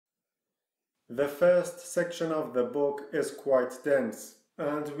The first section of the book is quite dense,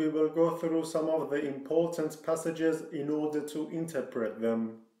 and we will go through some of the important passages in order to interpret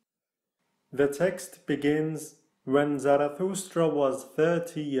them. The text begins, "When Zarathustra was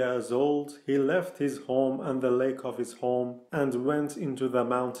 30 years old, he left his home and the lake of his home and went into the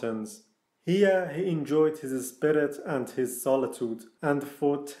mountains. Here he enjoyed his spirit and his solitude, and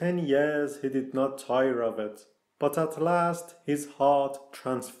for 10 years he did not tire of it. But at last his heart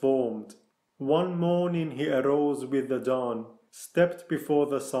transformed. One morning he arose with the dawn, stepped before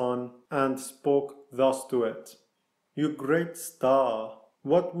the sun, and spoke thus to it: 'You great star,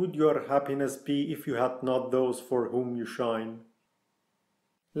 what would your happiness be if you had not those for whom you shine?'"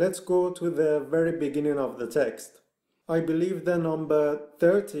 Let's go to the very beginning of the text. I believe the number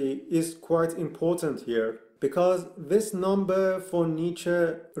 30 is quite important here, because this number for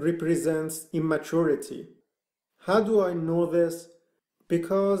Nietzsche represents immaturity. How do I know this?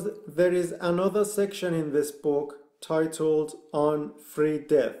 Because there is another section in this book titled On Free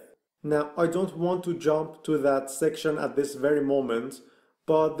Death. Now, I don't want to jump to that section at this very moment,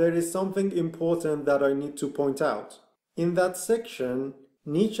 but there is something important that I need to point out. In that section,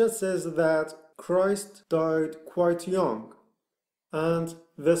 Nietzsche says that Christ died quite young, and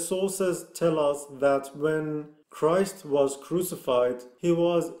the sources tell us that when Christ was crucified, he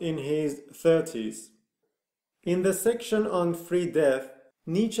was in his 30s. In the section on free death,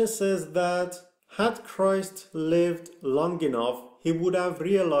 Nietzsche says that had Christ lived long enough, he would have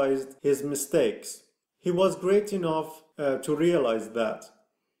realized his mistakes. He was great enough to realize that.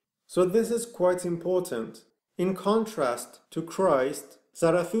 So this is quite important. In contrast to Christ,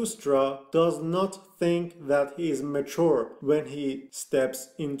 Zarathustra does not think that he is mature when he steps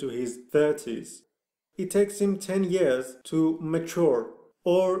into his 30s. It takes him 10 years to mature.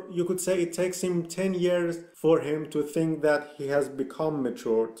 Or you could say it takes him 10 years for him to think that he has become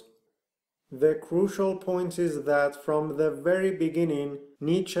matured. The crucial point is that from the very beginning,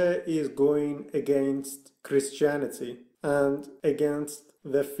 Nietzsche is going against Christianity and against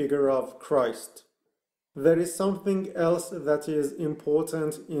the figure of Christ. There is something else that is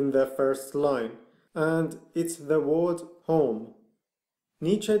important in the first line, and it's the word home.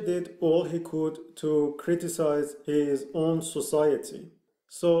 Nietzsche did all he could to criticize his own society.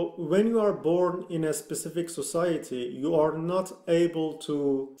 So when you are born in a specific society, you are not able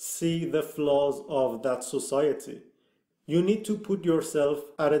to see the flaws of that society. You need to put yourself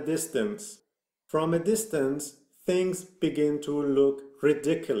at a distance. From a distance, things begin to look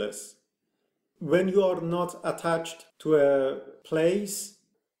ridiculous. When you are not attached to a place,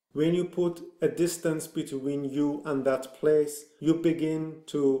 when you put a distance between you and that place, you begin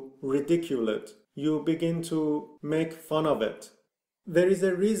to ridicule it. You begin to make fun of it. There is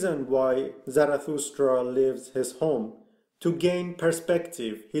a reason why Zarathustra leaves his home, to gain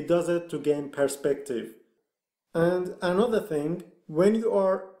perspective. He does it to gain perspective. And another thing, when you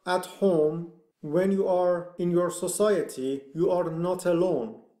are at home, when you are in your society, you are not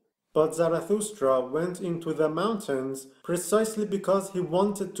alone. But Zarathustra went into the mountains precisely because he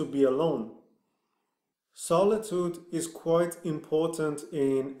wanted to be alone. Solitude is quite important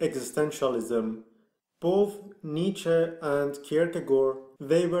in existentialism. Both Nietzsche and Kierkegaard,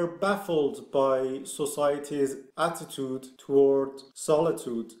 they were baffled by society's attitude toward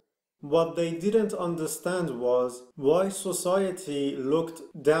solitude. What they didn't understand was why society looked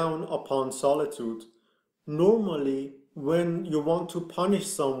down upon solitude. Normally, when you want to punish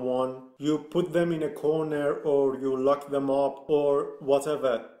someone, you put them in a corner or you lock them up or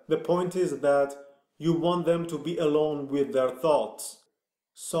whatever. The point is that you want them to be alone with their thoughts.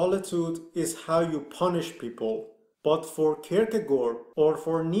 Solitude is how you punish people. But for Kierkegaard or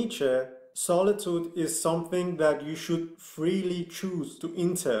for Nietzsche, solitude is something that you should freely choose to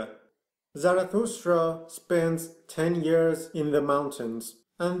enter. Zarathustra spends 10 years in the mountains,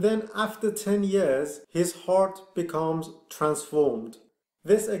 and then after 10 years, his heart becomes transformed.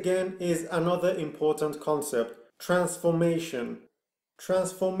 This again is another important concept, transformation.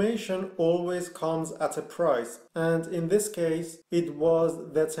 Transformation always comes at a price, and in this case, it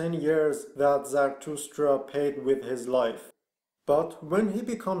was the 10 years that Zarathustra paid with his life. But when he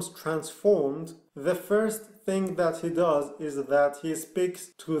becomes transformed, the first thing that he does is that he speaks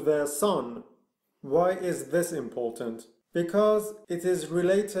to the sun. Why is this important? Because it is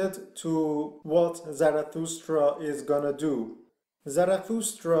related to what Zarathustra is gonna do.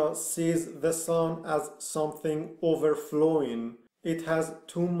 Zarathustra sees the sun as something overflowing. It has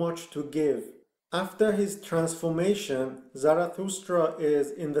too much to give. After his transformation, Zarathustra is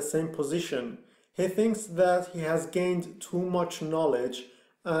in the same position. He thinks that he has gained too much knowledge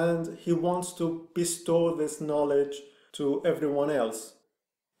and he wants to bestow this knowledge to everyone else.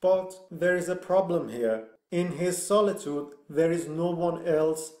 But there is a problem here. In his solitude, there is no one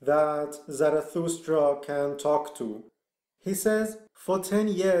else that Zarathustra can talk to. He says, "For 10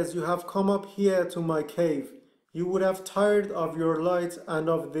 years you have come up here to my cave. You would have tired of your light and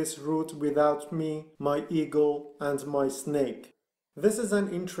of this route without me, my eagle, and my snake." This is an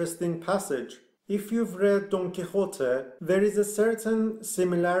interesting passage. If you've read Don Quixote, there is a certain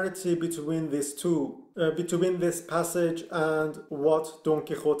similarity between these two, between this passage and what Don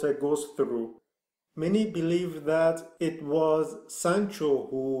Quixote goes through. Many believe that it was Sancho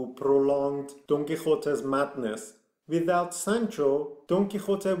who prolonged Don Quixote's madness. Without Sancho, Don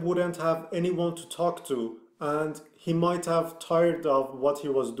Quixote wouldn't have anyone to talk to, and he might have tired of what he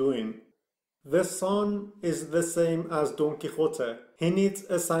was doing. The sun is the same as Don Quixote. He needs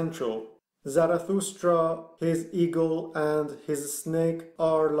a Sancho. Zarathustra, his eagle, and his snake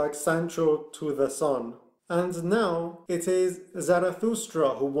are like Sancho to the sun. And now it is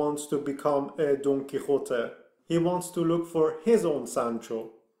Zarathustra who wants to become a Don Quixote. He wants to look for his own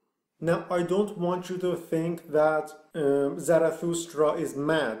Sancho. Now, I don't want you to think that Zarathustra is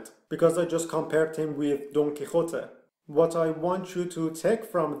mad because I just compared him with Don Quixote. What I want you to take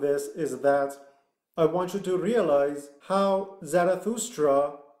from this is that I want you to realize how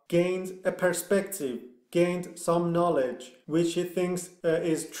Zarathustra gained a perspective, gained some knowledge, which he thinks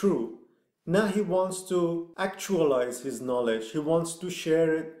is true. Now he wants to actualize his knowledge. He wants to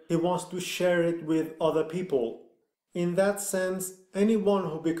share it. He wants to share it with other people. In that sense, anyone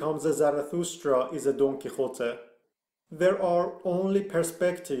who becomes a Zarathustra is a Don Quixote. There are only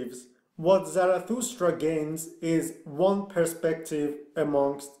perspectives. What Zarathustra gains is one perspective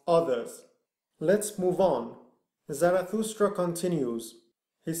amongst others. Let's move on. Zarathustra continues.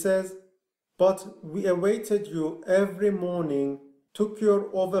 He says, "But we awaited you every morning, took your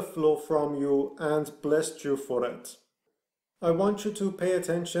overflow from you, and blessed you for it." I want you to pay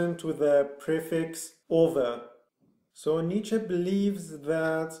attention to the prefix over. So Nietzsche believes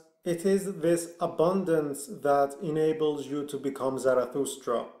that it is this abundance that enables you to become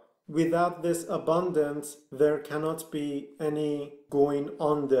Zarathustra. Without this abundance, there cannot be any going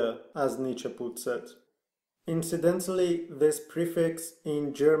under, as Nietzsche puts it. Incidentally, this prefix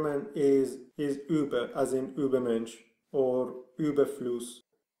in German is über, as in Übermensch, or Überfluss.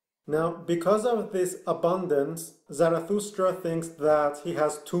 Now, because of this abundance, Zarathustra thinks that he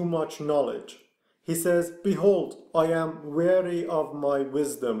has too much knowledge. He says, "Behold, I am weary of my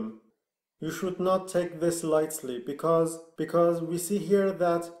wisdom." You should not take this lightly because we see here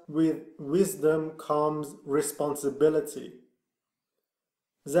that with wisdom comes responsibility.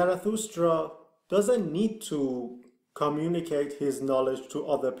 Zarathustra doesn't need to communicate his knowledge to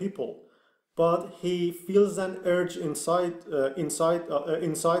other people, but he feels an urge inside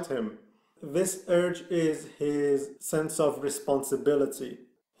him. This urge is his sense of responsibility.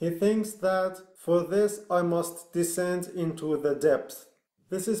 He thinks that for this I must descend into the depth.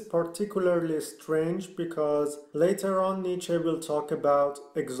 This is particularly strange because later on Nietzsche will talk about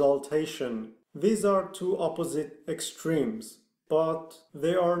exaltation. These are two opposite extremes, but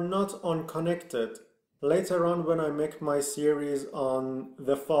they are not unconnected. Later on, when I make my series on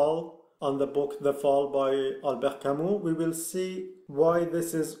The Fall, on the book The Fall by Albert Camus, we will see why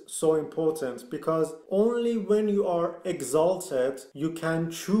this is so important, because only when you are exalted you can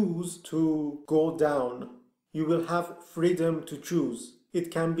choose to go down. You will have freedom to choose. It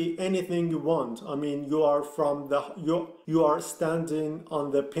can be anything you want. I mean, you are standing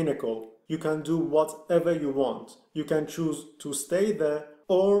on the pinnacle. You can do whatever you want. You can choose to stay there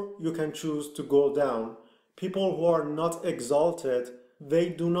or you can choose to go down. People who are not exalted, they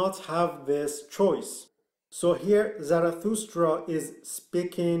do not have this choice. So here Zarathustra is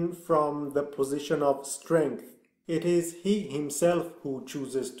speaking from the position of strength. It is he himself who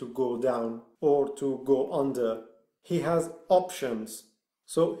chooses to go down or to go under. He has options.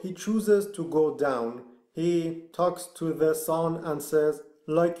 So he chooses to go down. He talks to the sun and says,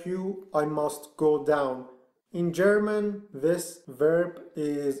 "Like you, I must go down." In German, this verb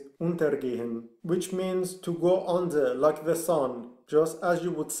is untergehen, which means to go under, like the sun, just as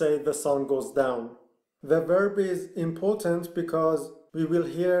you would say the sun goes down. The verb is important because we will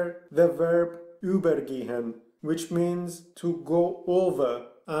hear the verb übergehen, which means to go over.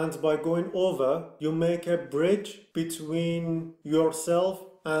 And by going over, you make a bridge between yourself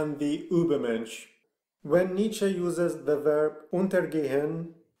and the Übermensch. When Nietzsche uses the verb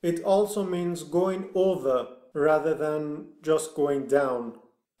untergehen, it also means going over rather than just going down.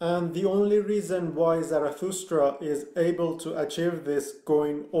 And the only reason why Zarathustra is able to achieve this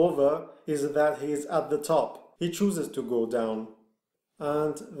going over is that he is at the top. He chooses to go down.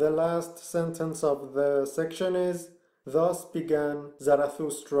 And the last sentence of the section is, Thus began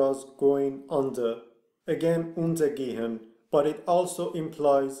Zarathustra's going under. Again, untergehen, but it also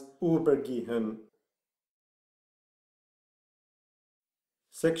implies übergehen.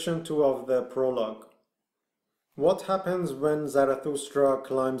 Section 2 of the prologue. What happens when Zarathustra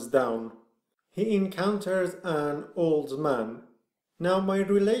climbs down? He encounters an old man. Now my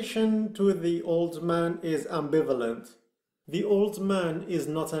relation to the old man is ambivalent. The old man is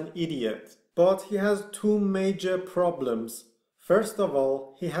not an idiot, but he has two major problems. First of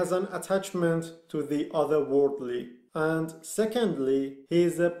all, he has an attachment to the otherworldly, and secondly, he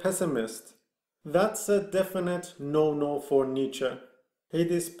is a pessimist. That's a definite no-no for Nietzsche. He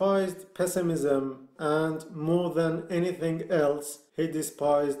despised pessimism, and more than anything else, he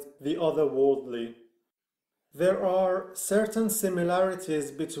despised the otherworldly. There are certain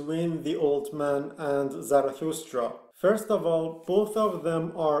similarities between the old man and Zarathustra. First of all, both of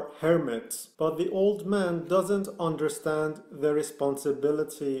them are hermits, but the old man doesn't understand the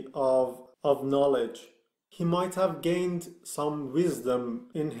responsibility of knowledge. He might have gained some wisdom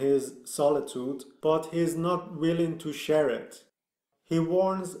in his solitude, but he is not willing to share it. He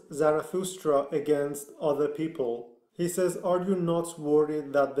warns Zarathustra against other people. He says, "Are you not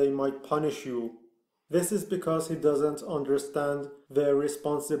worried that they might punish you?" This is because he doesn't understand the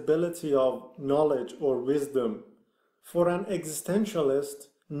responsibility of knowledge or wisdom. For an existentialist,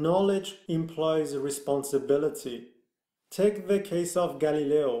 knowledge implies responsibility. Take the case of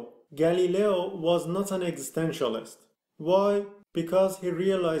Galileo. Galileo was not an existentialist. Why? Because he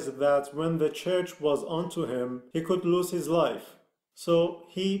realized that when the church was onto him, he could lose his life. So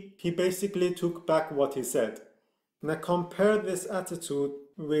he basically took back what he said. Now compare this attitude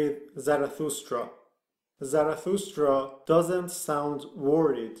with Zarathustra. Zarathustra doesn't sound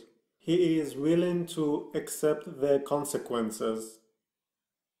worried. He is willing to accept the consequences.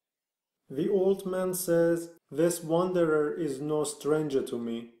 The old man says, "This wanderer is no stranger to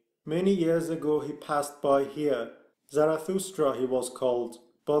me. Many years ago he passed by here. Zarathustra he was called,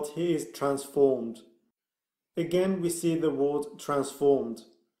 but he is transformed." Again we see the word transformed.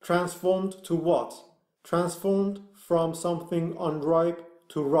 Transformed to what? Transformed from something unripe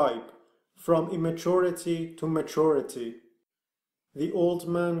to ripe, from immaturity to maturity. The old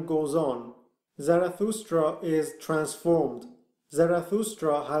man goes on. Zarathustra is transformed.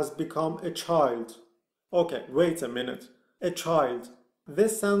 Zarathustra has become a child. Okay, wait a minute. A child.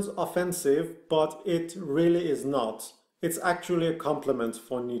 This sounds offensive, but it really is not. It's actually a compliment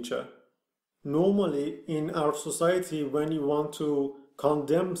for Nietzsche. Normally, in our society, when you want to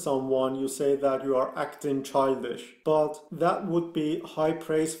condemn someone, you say that you are acting childish, but that would be high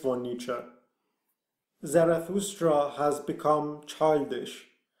praise for Nietzsche. Zarathustra has become childish.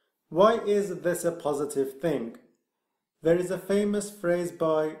 Why is this a positive thing? There is a famous phrase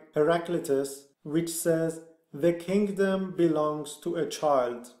by Heraclitus which says, "The kingdom belongs to a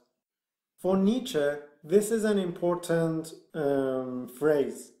child." For Nietzsche, this is an important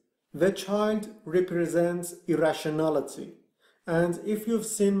phrase. The child represents irrationality. And if you've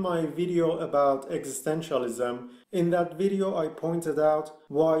seen my video about existentialism, in that video I pointed out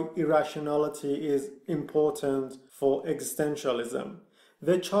why irrationality is important for existentialism.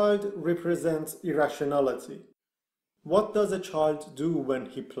 The child represents irrationality. What does a child do when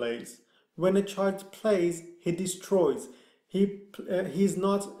he plays? When a child plays, he destroys. He's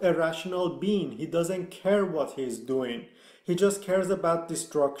not a rational being. He doesn't care what he's doing. He just cares about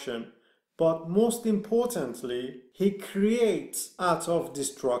destruction. But most importantly, he creates out of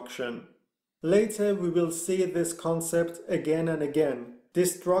destruction. Later we will see this concept again and again.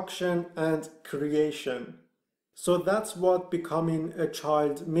 Destruction and creation. So that's what becoming a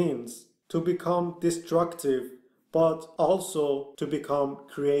child means. To become destructive, but also to become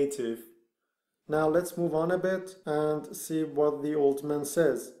creative. Now let's move on a bit and see what the old man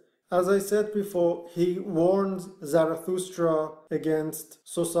says. As I said before, he warns Zarathustra against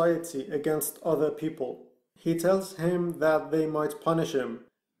society, against other people. He tells him that they might punish him.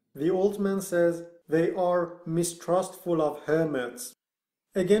 The old man says they are mistrustful of hermits.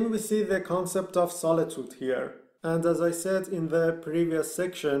 Again, we see the concept of solitude here. And as I said in the previous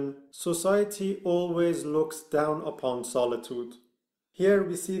section, society always looks down upon solitude. Here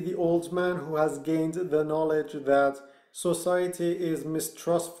we see the old man who has gained the knowledge that society is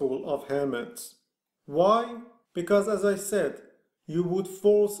mistrustful of hermits. Why? Because as I said, you would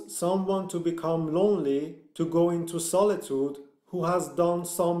force someone to become lonely to go into solitude who has done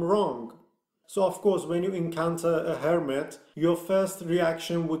some wrong. So of course, when you encounter a hermit, your first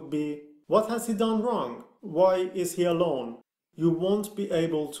reaction would be, what has he done wrong? Why is he alone? You won't be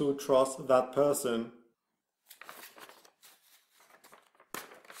able to trust that person.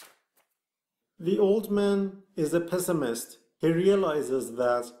 The old man is a pessimist. He realizes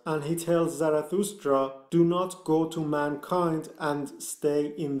that, and he tells Zarathustra, do not go to mankind and stay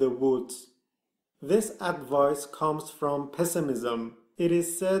in the woods. This advice comes from pessimism. It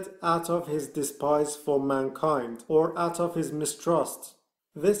is said out of his despise for mankind or out of his mistrust.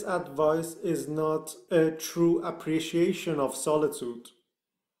 This advice is not a true appreciation of solitude.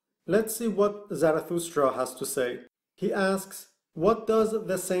 Let's see what Zarathustra has to say. He asks, what does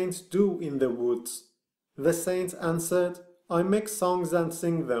the saint do in the woods? The saint answered, I make songs and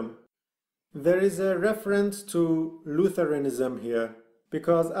sing them. There is a reference to Lutheranism here,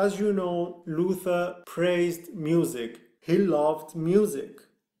 because as you know, Luther praised music. He loved music.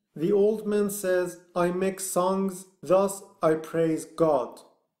 The old man says, I make songs, thus I praise God.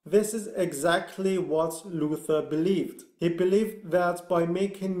 This is exactly what Luther believed. He believed that by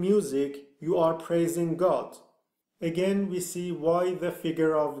making music, you are praising God. Again, we see why the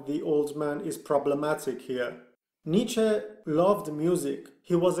figure of the old man is problematic here. Nietzsche loved music.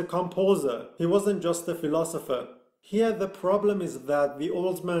 He was a composer. He wasn't just a philosopher. Here the problem is that the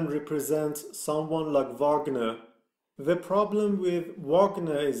old man represents someone like Wagner. The problem with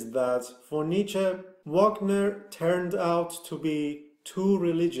Wagner is that for Nietzsche, Wagner turned out to be too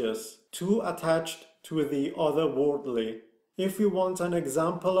religious, too attached to the otherworldly. If you want an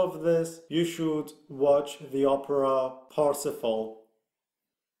example of this, you should watch the opera Parsifal.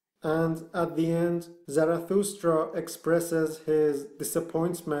 And at the end, Zarathustra expresses his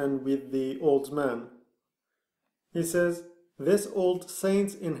disappointment with the old man. He says, this old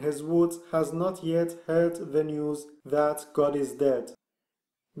saint in his woods has not yet heard the news that God is dead.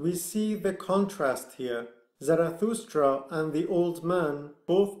 We see the contrast here. Zarathustra and the old man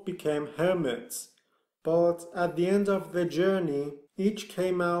both became hermits, but at the end of the journey, each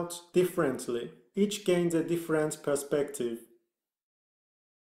came out differently. Each gained a different perspective.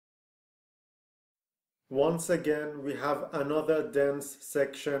 Once again, we have another dense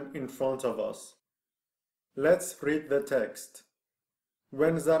section in front of us. Let's read the text.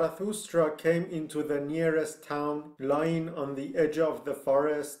 When Zarathustra came into the nearest town, lying on the edge of the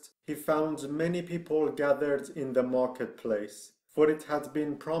forest, he found many people gathered in the marketplace, for it had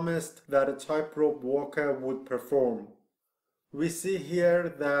been promised that a tightrope walker would perform. We see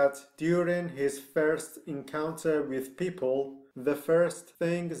here that during his first encounter with people, the first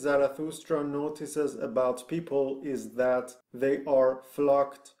thing Zarathustra notices about people is that they are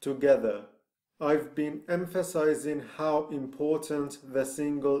flocked together. I've been emphasizing how important the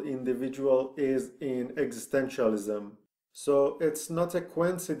single individual is in existentialism. So it's not a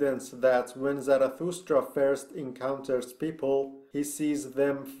coincidence that when Zarathustra first encounters people, he sees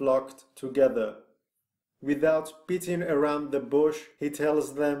them flocked together. Without beating around the bush, he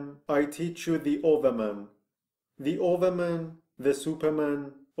tells them, I teach you the overman. The overman, the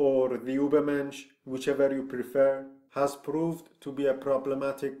superman, or the Übermensch, whichever you prefer, has proved to be a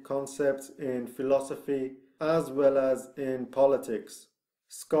problematic concept in philosophy as well as in politics.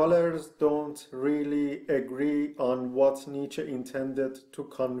 Scholars don't really agree on what Nietzsche intended to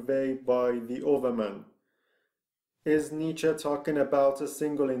convey by the overman. Is Nietzsche talking about a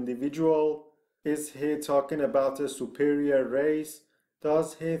single individual? Is he talking about a superior race?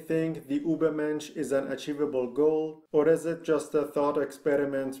 Does he think the Übermensch is an achievable goal, or is it just a thought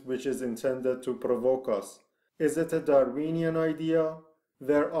experiment which is intended to provoke us? Is it a Darwinian idea?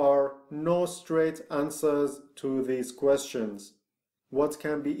 There are no straight answers to these questions. What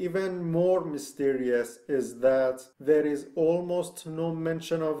can be even more mysterious is that there is almost no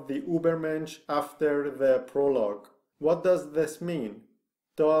mention of the Übermensch after the prologue. What does this mean?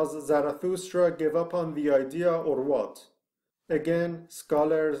 Does Zarathustra give up on the idea or what? Again,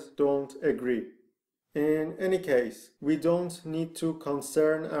 scholars don't agree. In any case, we don't need to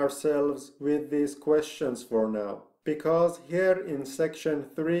concern ourselves with these questions for now, because here in section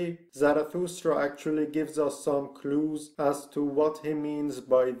 3, Zarathustra actually gives us some clues as to what he means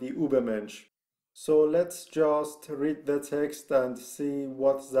by the Übermensch. So let's just read the text and see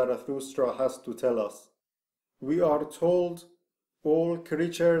what Zarathustra has to tell us. We are told, all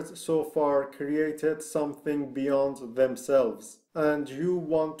creatures so far created something beyond themselves, and you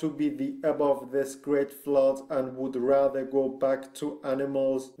want to be the above this great flood and would rather go back to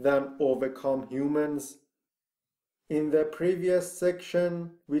animals than overcome humans. In the previous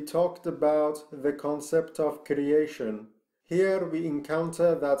section, we talked about the concept of creation. Here we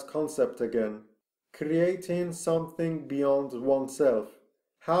encounter that concept again, creating something beyond oneself.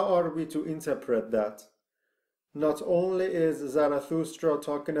 How are we to interpret that? Not only is Zarathustra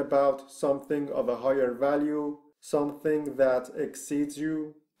talking about something of a higher value, something that exceeds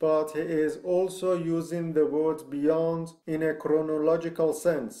you, but he is also using the word beyond in a chronological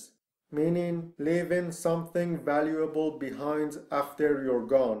sense. meaning leaving something valuable behind after you're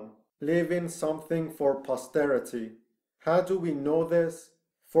gone, leaving something for posterity. How do we know this?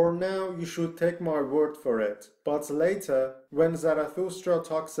 For now, you should take my word for it, but later, when Zarathustra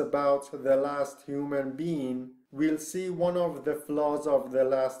talks about the last human being, we'll see one of the flaws of the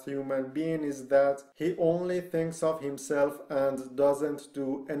last human being is that he only thinks of himself and doesn't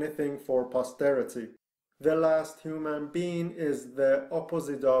do anything for posterity. The last human being is the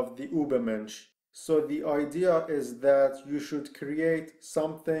opposite of the Übermensch. So the idea is that you should create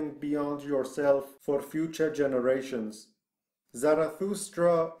something beyond yourself for future generations.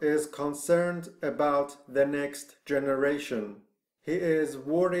 Zarathustra is concerned about the next generation. He is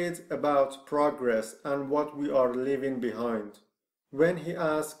worried about progress and what we are leaving behind. When he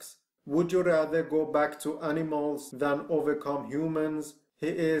asks, would you rather go back to animals than overcome humans? He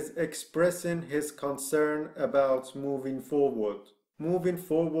is expressing his concern about moving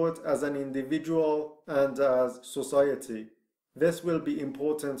forward as an individual and as society. This will be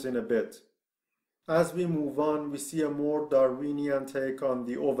important in a bit. As we move on, we see a more Darwinian take on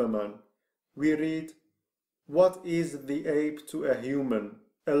the Overman. We read, what is the ape to a human?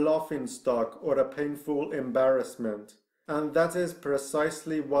 A laughingstock or a painful embarrassment. And that is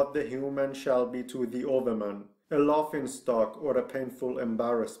precisely what the human shall be to the Overman, a laughingstock or a painful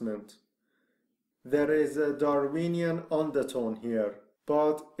embarrassment. There is a Darwinian undertone here,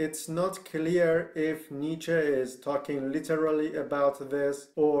 but it's not clear if Nietzsche is talking literally about this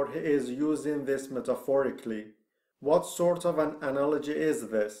or he is using this metaphorically. What sort of an analogy is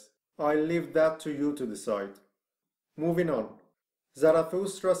this? I leave that to you to decide. Moving on.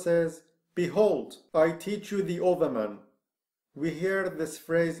 Zarathustra says, behold, I teach you the Overman. We hear this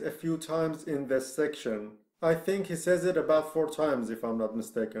phrase a few times in this section. I think he says it about 4 times if I'm not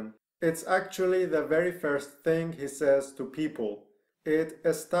mistaken. It's actually the very first thing he says to people. It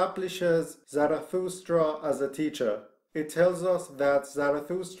establishes Zarathustra as a teacher. It tells us that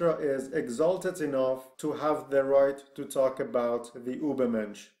Zarathustra is exalted enough to have the right to talk about the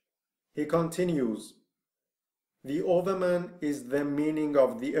Übermensch. He continues, the Overman is the meaning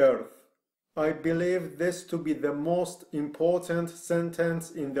of the earth. I believe this to be the most important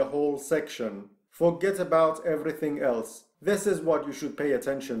sentence in the whole section. Forget about everything else. This is what you should pay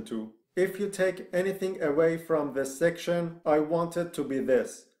attention to. If you take anything away from this section, I want it to be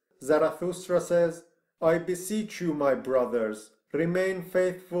this. Zarathustra says, I beseech you, my brothers, remain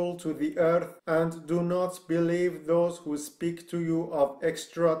faithful to the earth and do not believe those who speak to you of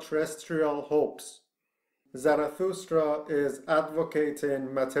extraterrestrial hopes. Zarathustra is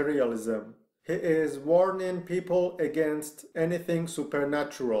advocating materialism. He is warning people against anything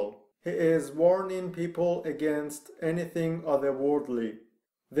supernatural. He is warning people against anything otherworldly.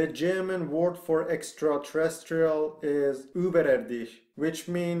 The German word for extraterrestrial is überirdisch, which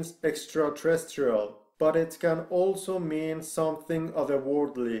means extraterrestrial, but it can also mean something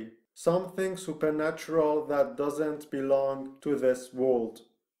otherworldly, something supernatural that doesn't belong to this world.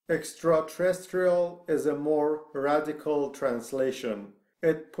 Extraterrestrial is a more radical translation.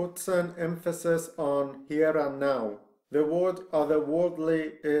 It puts an emphasis on here and now. The word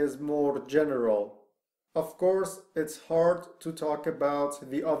otherworldly is more general. Of course, it's hard to talk about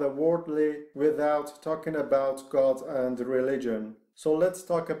the otherworldly without talking about God and religion. So let's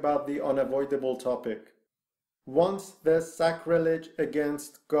talk about the unavoidable topic. Once the sacrilege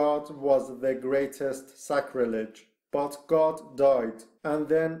against God was the greatest sacrilege, but God died, and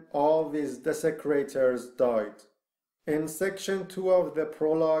then all these desecrators died. In section 2 of the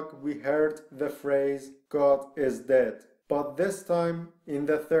prologue, we heard the phrase, God is dead. But this time, in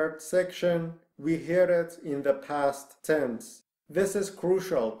the 3rd section, we hear it in the past tense. This is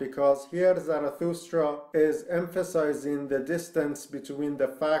crucial because here Zarathustra is emphasizing the distance between the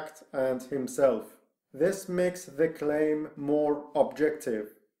fact and himself. This makes the claim more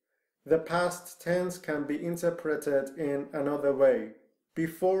objective. The past tense can be interpreted in another way.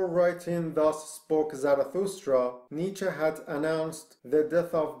 Before writing Thus Spoke Zarathustra, Nietzsche had announced the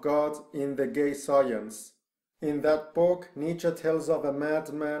death of God in The Gay Science. In that book, Nietzsche tells of a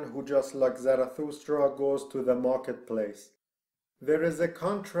madman who, just like Zarathustra, goes to the marketplace. There is a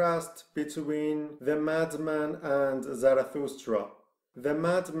contrast between the madman and Zarathustra. The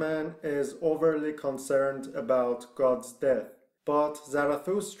madman is overly concerned about God's death, but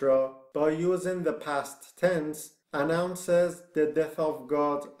Zarathustra, by using the past tense, announces the death of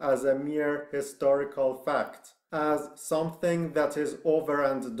God as a mere historical fact, as something that is over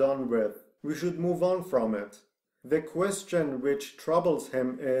and done with. We should move on from it. The question which troubles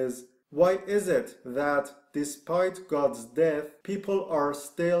him is, why is it that despite God's death, people are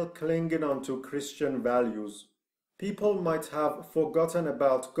still clinging on to Christian values? People might have forgotten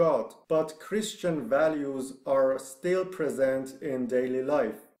about God, but Christian values are still present in daily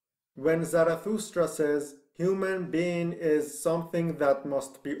life. When Zarathustra says, human being is something that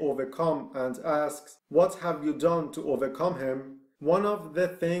must be overcome, and asks, what have you done to overcome him? One of the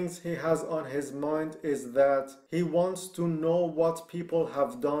things he has on his mind is that he wants to know what people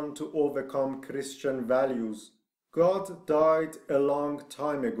have done to overcome Christian values. God died a long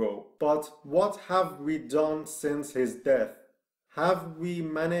time ago, but what have we done since his death? Have we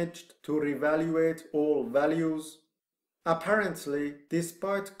managed to reevaluate all values? Apparently,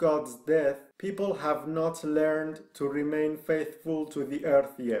 despite God's death, people have not learned to remain faithful to the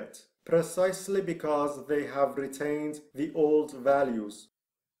earth yet, precisely because they have retained the old values.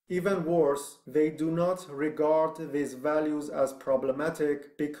 Even worse, they do not regard these values as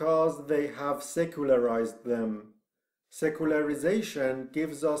problematic because they have secularized them. Secularization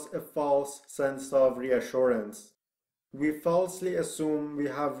gives us a false sense of reassurance. We falsely assume we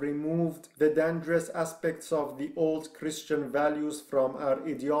have removed the dangerous aspects of the old Christian values from our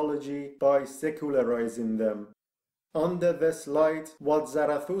ideology by secularizing them. Under this light, what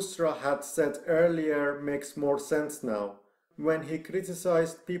Zarathustra had said earlier makes more sense now. When he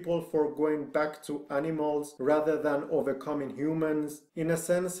criticized people for going back to animals rather than overcoming humans, in a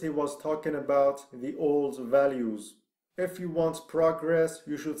sense he was talking about the old values. If you want progress,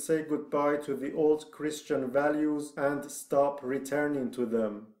 you should say goodbye to the old Christian values and stop returning to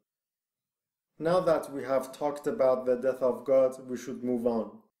them. Now that we have talked about the death of God, we should move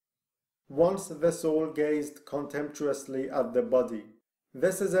on. Once the soul gazed contemptuously at the body.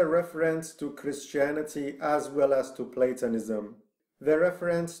 This is a reference to Christianity as well as to Platonism. The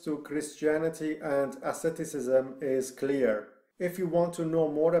reference to Christianity and asceticism is clear. If you want to know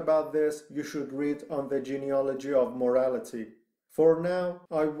more about this, you should read on the genealogy of morality. For now,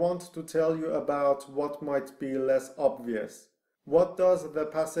 I want to tell you about what might be less obvious. What does the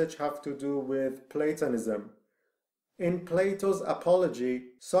passage have to do with Platonism? In Plato's Apology,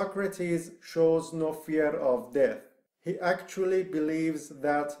 Socrates shows no fear of death. He actually believes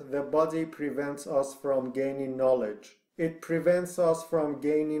that the body prevents us from gaining knowledge. It prevents us from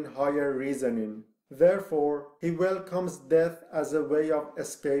gaining higher reasoning. Therefore, he welcomes death as a way of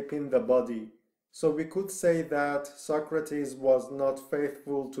escaping the body. So we could say that Socrates was not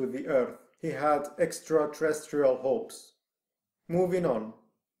faithful to the earth. He had extraterrestrial hopes. Moving on.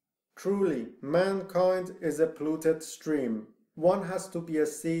 Truly, mankind is a polluted stream. One has to be a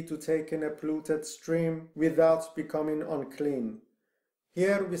sea to take in a polluted stream without becoming unclean.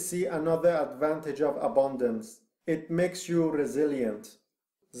 Here we see another advantage of abundance. It makes you resilient.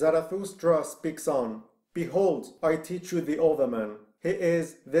 Zarathustra speaks on, behold, I teach you the other man. He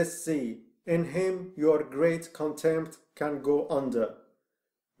is this sea. In him your great contempt can go under.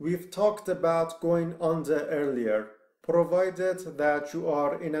 We've talked about going under earlier. Provided that you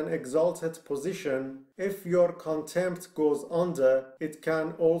are in an exalted position, if your contempt goes under, it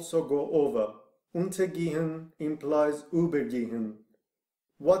can also go over. Untergehen implies übergehen.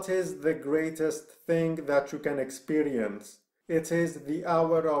 What is the greatest thing that you can experience? It is the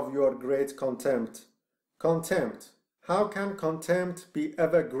hour of your great contempt. Contempt. How can contempt be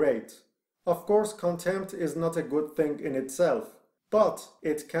ever great? Of course, contempt is not a good thing in itself, but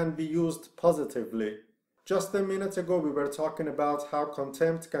it can be used positively. Just a minute ago, we were talking about how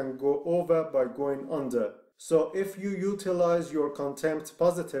contempt can go over by going under. So if you utilize your contempt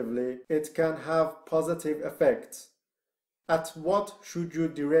positively, it can have positive effects. At what should you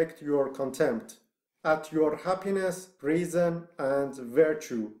direct your contempt? At your happiness, reason, and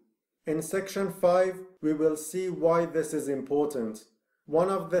virtue. In section 5, we will see why this is important. One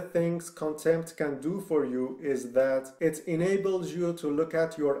of the things contempt can do for you is that it enables you to look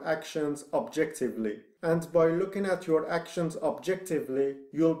at your actions objectively. And by looking at your actions objectively,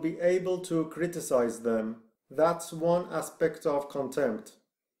 you'll be able to criticize them. That's one aspect of contempt.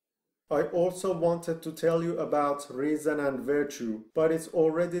 I also wanted to tell you about reason and virtue, but it's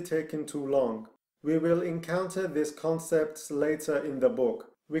already taken too long. We will encounter these concepts later in the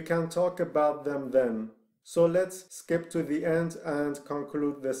book. We can talk about them then. So let's skip to the end and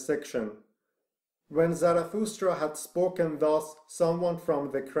conclude this section. When Zarathustra had spoken thus, someone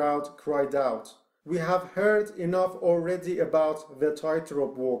from the crowd cried out, "We have heard enough already about the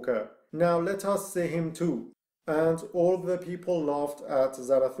tightrope walker. Now let us see him too." And all the people laughed at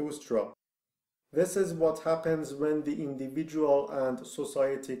Zarathustra. This is what happens when the individual and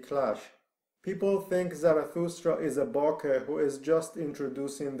society clash. People think Zarathustra is a barker who is just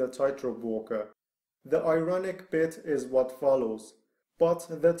introducing the tightrope walker. The ironic bit is what follows. But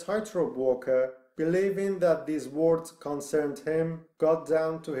the tightrope walker, believing that these words concerned him, got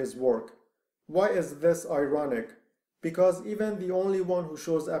down to his work. Why is this ironic? because even the only one who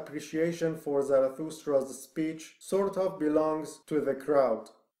shows appreciation for Zarathustra's speech sort of belongs to the crowd.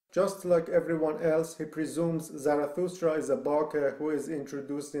 Just like everyone else, he presumes Zarathustra is a barker who is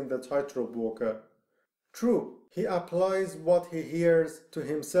introduced in the tightrope walker. True, he applies what he hears to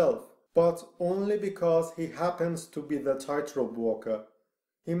himself, but only because he happens to be the tightrope walker.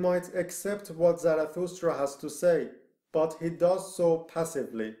 He might accept what Zarathustra has to say, but he does so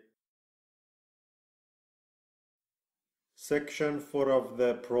passively. Section 4 of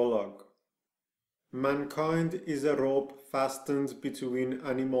the Prologue. Mankind is a rope fastened between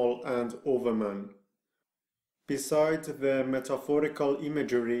animal and overman. Besides the metaphorical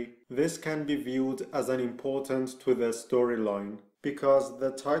imagery, this can be viewed as an important to the storyline, because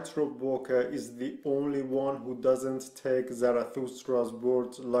the tightrope walker is the only one who doesn't take Zarathustra's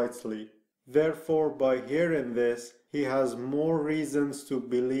words lightly. Therefore, by hearing this, he has more reasons to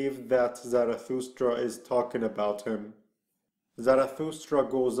believe that Zarathustra is talking about him. Zarathustra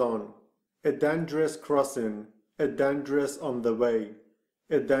goes on. A dangerous crossing, a dangerous on the way,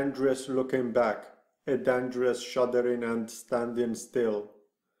 a dangerous looking back, a dangerous shuddering and standing still.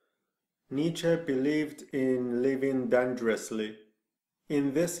 Nietzsche believed in living dangerously.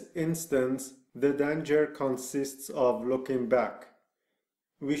 In this instance, the danger consists of looking back.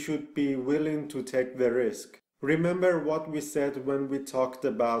 We should be willing to take the risk. Remember what we said when we talked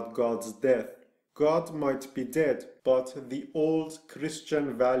about God's death. God might be dead, but the old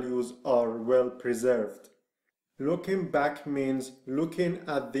Christian values are well preserved. Looking back means looking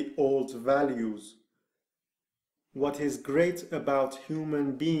at the old values. What is great about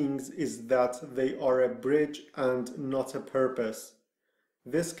human beings is that they are a bridge and not a purpose.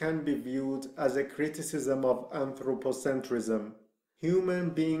 This can be viewed as a criticism of anthropocentrism.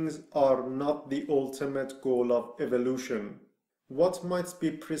 Human beings are not the ultimate goal of evolution. What might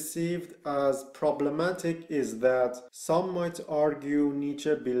be perceived as problematic is that some might argue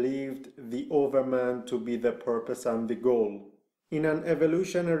Nietzsche believed the overman to be the purpose and the goal. In an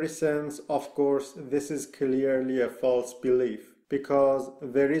evolutionary sense, of course, this is clearly a false belief, because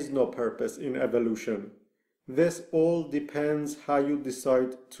there is no purpose in evolution. This all depends how you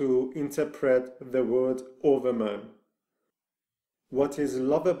decide to interpret the word overman. What is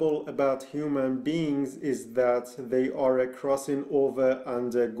lovable about human beings is that they are a crossing over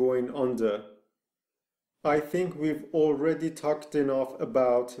and a going under. I think we've already talked enough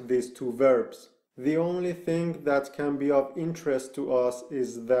about these two verbs. The only thing that can be of interest to us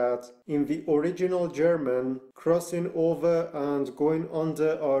is that in the original German, crossing over and going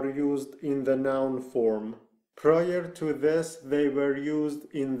under are used in the noun form. Prior to this, they were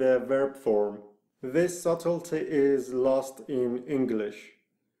used in the verb form. This subtlety is lost in English.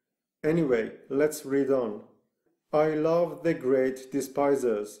 Anyway, let's read on. I love the great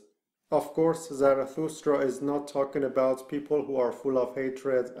despisers. Of course, Zarathustra is not talking about people who are full of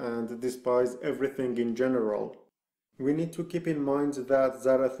hatred and despise everything in general. We need to keep in mind that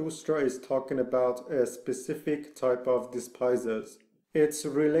Zarathustra is talking about a specific type of despisers. It's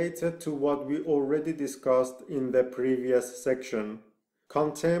related to what we already discussed in the previous section.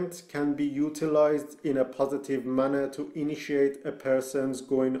 Contempt can be utilized in a positive manner to initiate a person's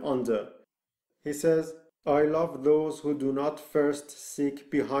going under. He says, I love those who do not first seek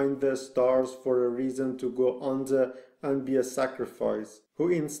behind the stars for a reason to go under and be a sacrifice, who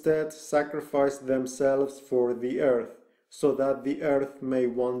instead sacrifice themselves for the earth, so that the earth may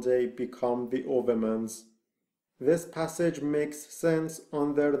one day become the overman's. This passage makes sense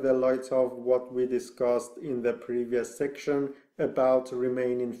under the light of what we discussed in the previous section about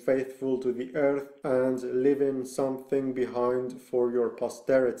remaining faithful to the earth and leaving something behind for your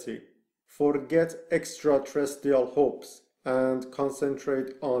posterity. Forget extraterrestrial hopes and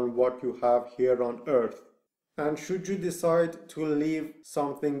concentrate on what you have here on earth. And should you decide to leave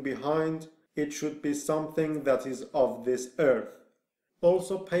something behind, it should be something that is of this earth.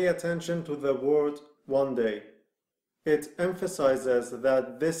 Also pay attention to the word one day. It emphasizes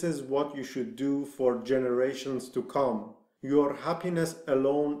that this is what you should do for generations to come. Your happiness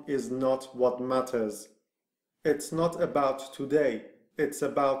alone is not what matters. It's not about today, it's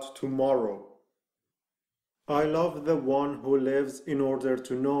about tomorrow. I love the one who lives in order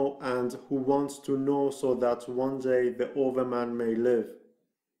to know and who wants to know so that one day the overman may live.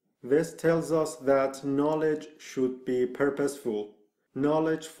 This tells us that knowledge should be purposeful.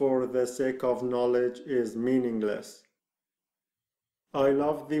 Knowledge for the sake of knowledge is meaningless. I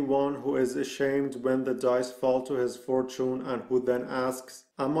love the one who is ashamed when the dice fall to his fortune and who then asks,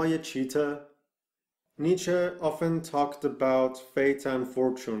 am I a cheater? Nietzsche often talked about fate and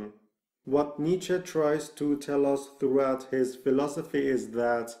fortune. What Nietzsche tries to tell us throughout his philosophy is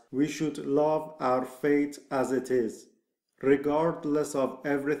that we should love our fate as it is. Regardless of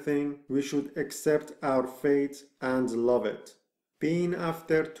everything, we should accept our fate and love it. Being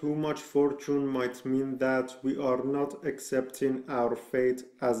after too much fortune might mean that we are not accepting our fate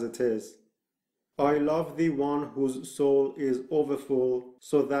as it is. I love the one whose soul is overfull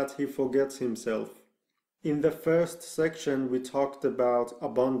so that he forgets himself. In the first section we talked about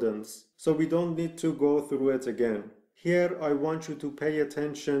abundance, so we don't need to go through it again. Here I want you to pay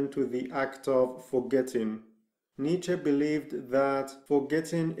attention to the act of forgetting. Nietzsche believed that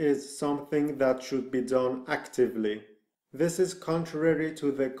forgetting is something that should be done actively. This is contrary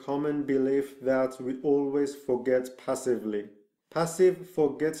to the common belief that we always forget passively. Passive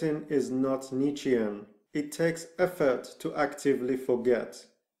forgetting is not Nietzschean. It takes effort to actively forget.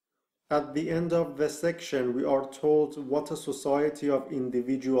 At the end of the section, we are told what a society of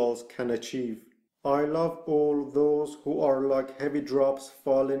individuals can achieve. I love all those who are like heavy drops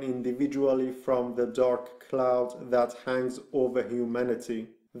falling individually from the dark cloud that hangs over humanity.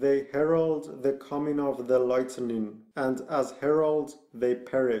 They herald the coming of the lightning, and as heralds they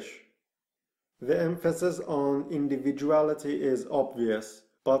perish. The emphasis on individuality is obvious,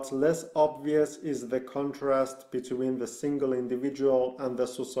 but less obvious is the contrast between the single individual and the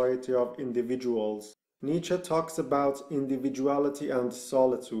society of individuals. Nietzsche talks about individuality and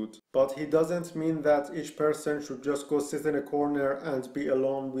solitude, but he doesn't mean that each person should just go sit in a corner and be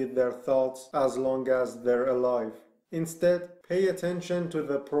alone with their thoughts as long as they're alive. Instead, pay attention to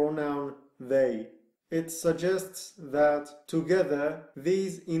the pronoun they. It suggests that together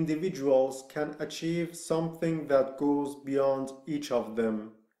these individuals can achieve something that goes beyond each of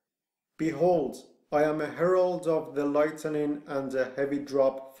them. Behold, I am a herald of the lightning and a heavy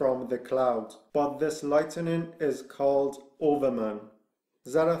drop from the cloud, but this lightning is called Overman.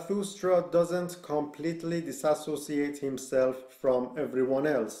 Zarathustra doesn't completely disassociate himself from everyone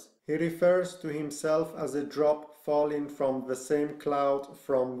else. He refers to himself as a drop falling from the same cloud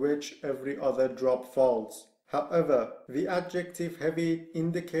from which every other drop falls. However, the adjective heavy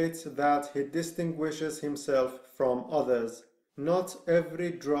indicates that he distinguishes himself from others. Not every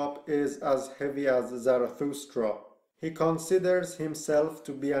drop is as heavy as Zarathustra. He considers himself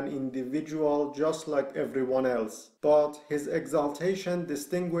to be an individual just like everyone else, but his exaltation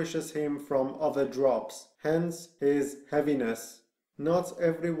distinguishes him from other drops, hence his heaviness. Not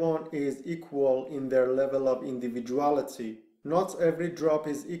everyone is equal in their level of individuality. Not every drop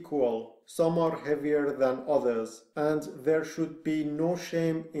is equal. Some are heavier than others, and there should be no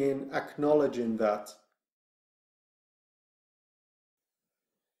shame in acknowledging that.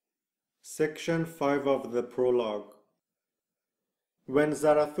 Section 5 of the Prologue. When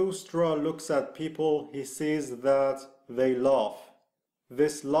Zarathustra looks at people, he sees that they laugh.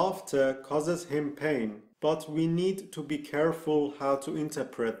 This laughter causes him pain, but we need to be careful how to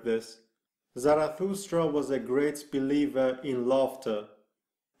interpret this. Zarathustra was a great believer in laughter.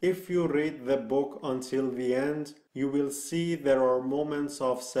 If you read the book until the end, you will see there are moments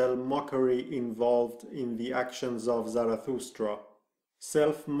of self-mockery involved in the actions of Zarathustra.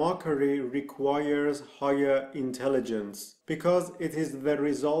 Self-mockery requires higher intelligence because it is the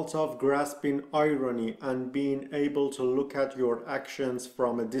result of grasping irony and being able to look at your actions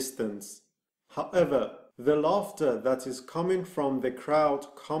from a distance. However, the laughter that is coming from the crowd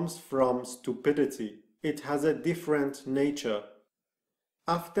comes from stupidity. It has a different nature.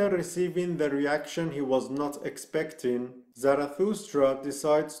 After receiving the reaction he was not expecting, Zarathustra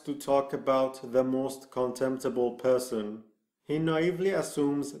decides to talk about the most contemptible person. He naively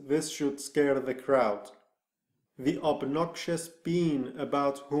assumes this should scare the crowd. The obnoxious being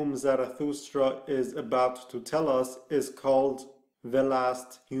about whom Zarathustra is about to tell us is called the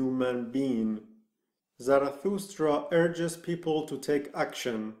last human being. Zarathustra urges people to take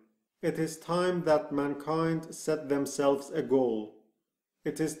action. It is time that mankind set themselves a goal.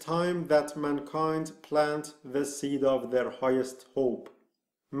 It is time that mankind plant the seed of their highest hope.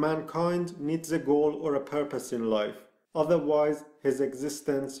 Mankind needs a goal or a purpose in life. Otherwise, his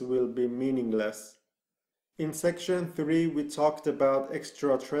existence will be meaningless. In section 3, we talked about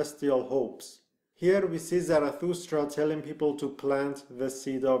extraterrestrial hopes. Here we see Zarathustra telling people to plant the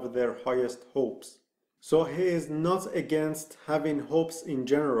seed of their highest hopes. So he is not against having hopes in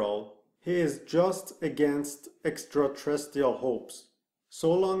general. He is just against extraterrestrial hopes.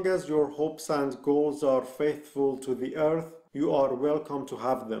 So long as your hopes and goals are faithful to the earth, you are welcome to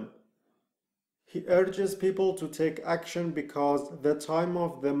have them. He urges people to take action because the time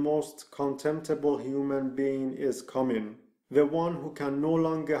of the most contemptible human being is coming, the one who can no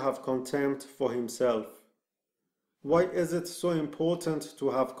longer have contempt for himself. Why is it so important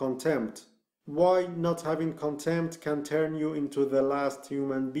to have contempt? Why not having contempt can turn you into the last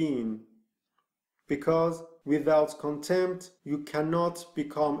human being? Because without contempt, you cannot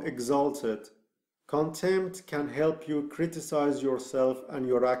become exalted. Contempt can help you criticize yourself and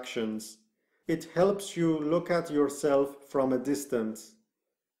your actions. It helps you look at yourself from a distance.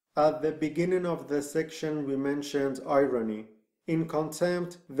 At the beginning of the section we mentioned irony. In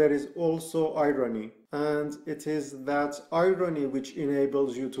contempt there is also irony, and it is that irony which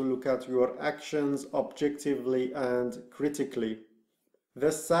enables you to look at your actions objectively and critically.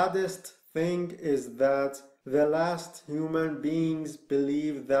 The saddest thing is that the last human beings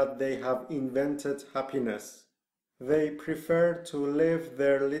believe that they have invented happiness. They prefer to live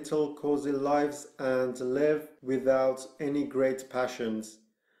their little cozy lives and live without any great passions.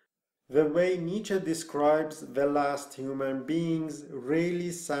 The way Nietzsche describes the last human beings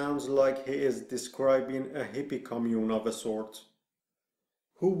really sounds like he is describing a hippie commune of a sort.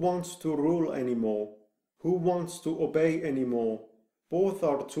 Who wants to rule anymore? Who wants to obey anymore? Both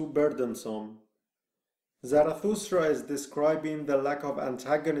are too burdensome. Zarathustra is describing the lack of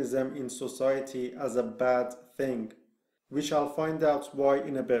antagonism in society as a bad thing. We shall find out why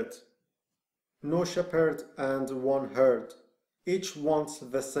in a bit. No shepherd and one herd. Each wants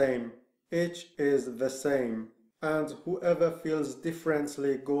the same. Each is the same, and whoever feels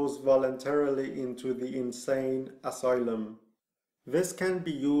differently goes voluntarily into the insane asylum. This can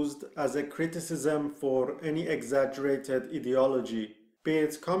be used as a criticism for any exaggerated ideology, be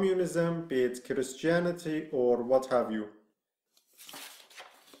it communism, be it Christianity, or what have you.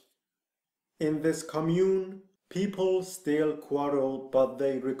 In this commune, people still quarrel, but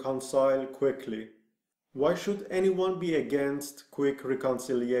they reconcile quickly. Why should anyone be against quick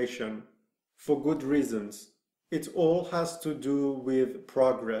reconciliation? For good reasons. It all has to do with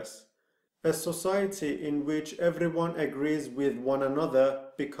progress. A society in which everyone agrees with one another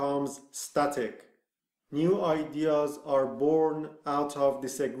becomes static. New ideas are born out of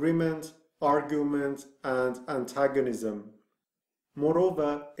disagreement, argument, and antagonism.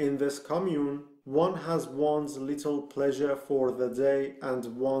 Moreover, in this commune, one has one's little pleasure for the day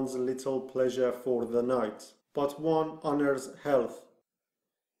and one's little pleasure for the night, but one honors health.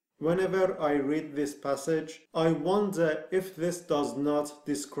 Whenever I read this passage, I wonder if this does not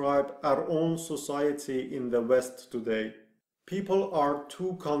describe our own society in the West today. People are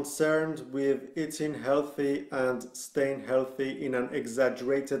too concerned with eating healthy and staying healthy in an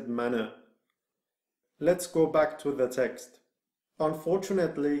exaggerated manner. Let's go back to the text.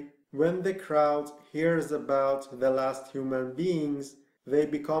 Unfortunately, when the crowd hears about the last human beings, they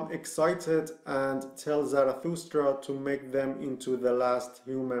become excited and tell Zarathustra to make them into the last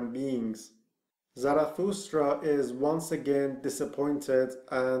human beings. Zarathustra is once again disappointed,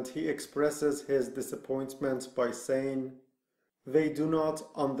 and he expresses his disappointment by saying, "They do not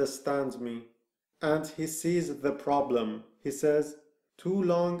understand me." And he sees the problem. He says, "Too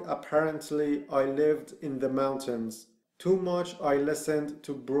long apparently I lived in the mountains. Too much I listened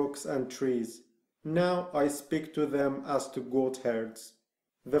to brooks and trees. Now I speak to them as to goat herds."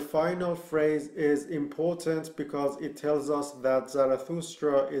 The final phrase is important because it tells us that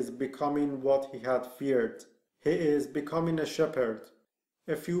Zarathustra is becoming what he had feared. He is becoming a shepherd.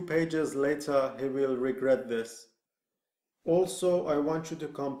 A few pages later he will regret this. Also, I want you to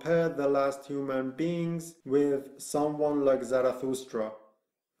compare the last human beings with someone like Zarathustra.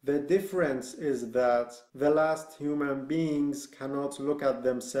 The difference is that the last human beings cannot look at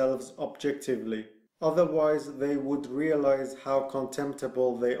themselves objectively. Otherwise, they would realize how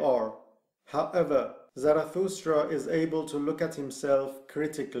contemptible they are. However, Zarathustra is able to look at himself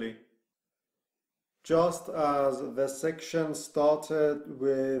critically. Just as the section started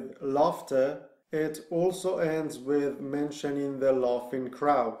with laughter, it also ends with mentioning the laughing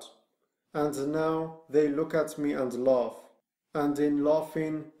crowd. And now they look at me and laugh. And in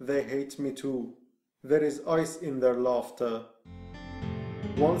laughing, they hate me too. There is ice in their laughter.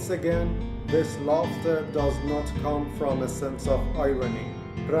 Once again, this laughter does not come from a sense of irony.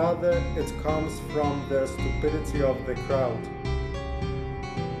 Rather, it comes from the stupidity of the crowd.